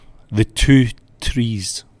The Two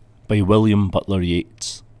Trees by William Butler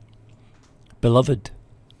Yeats. Beloved,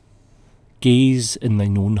 gaze in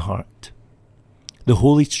thine own heart. The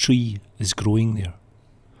holy tree is growing there.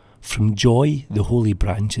 From joy the holy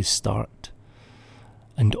branches start,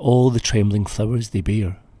 and all the trembling flowers they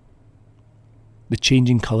bear. The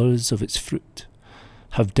changing colours of its fruit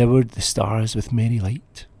have dowered the stars with merry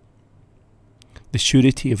light. The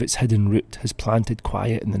surety of its hidden root has planted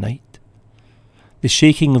quiet in the night. The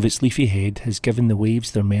shaking of its leafy head has given the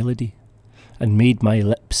waves their melody, and made my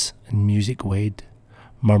lips in music wed,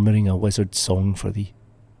 murmuring a wizard's song for thee.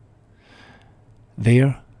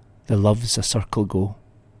 There the loves a circle go,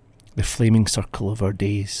 the flaming circle of our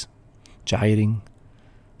days, gyring,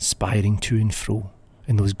 spiring to and fro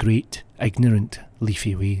in those great, ignorant,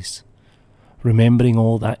 leafy ways, remembering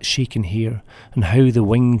all that shaken hair, and how the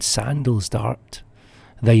winged sandals dart.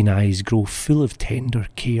 Thine eyes grow full of tender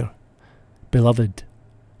care. Beloved,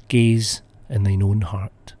 gaze in thine own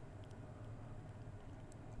heart.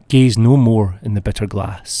 Gaze no more in the bitter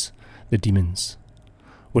glass, the demons,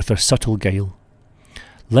 with their subtle guile,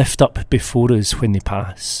 lift up before us when they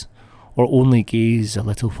pass, or only gaze a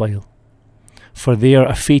little while. For there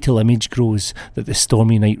a fatal image grows that the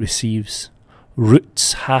stormy night receives,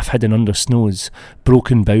 roots half hidden under snows,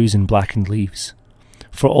 broken boughs and blackened leaves.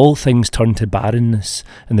 For all things turn to barrenness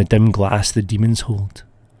in the dim glass the demons hold,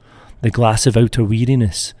 the glass of outer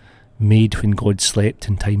weariness, made when God slept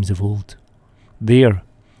in times of old. There,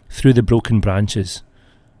 through the broken branches,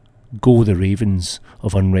 go the ravens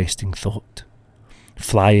of unresting thought,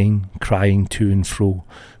 flying, crying to and fro,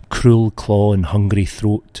 cruel claw and hungry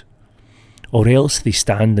throat. Or else they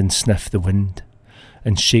stand and sniff the wind,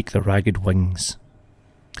 and shake their ragged wings.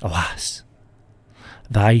 Alas,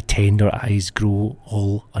 thy tender eyes grow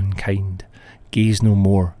all unkind. Gaze no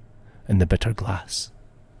more in the bitter glass.